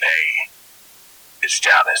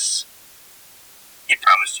Thomas. You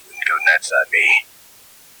promised you wouldn't go nuts on me.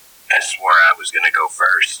 I swore I was gonna go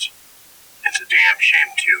first. It's a damn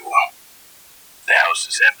shame, too. The house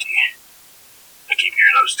is empty. I keep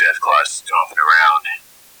hearing those death claws stomping around.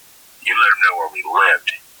 You let them know where we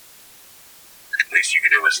lived. The least you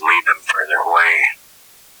could do was lead them further away.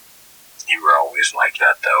 You were always like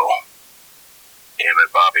that, though. Damn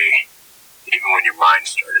it, Bobby. Even when your mind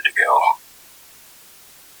started to go.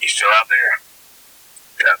 You still out there?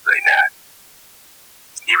 Probably not.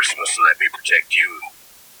 You were supposed to let me protect you.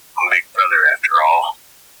 I'm Big Brother, after all.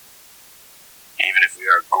 Even if we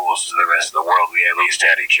are ghouls to the rest of the world, we at least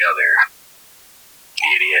had each other.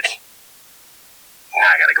 Idiot. Now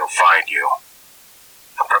I gotta go find you.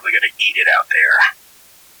 I'm probably gonna eat it out there.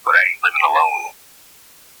 But I ain't living alone.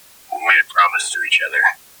 We made a promise to each other.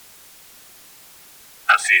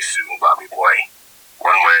 I'll see you soon, Bobby boy.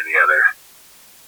 One way or the other.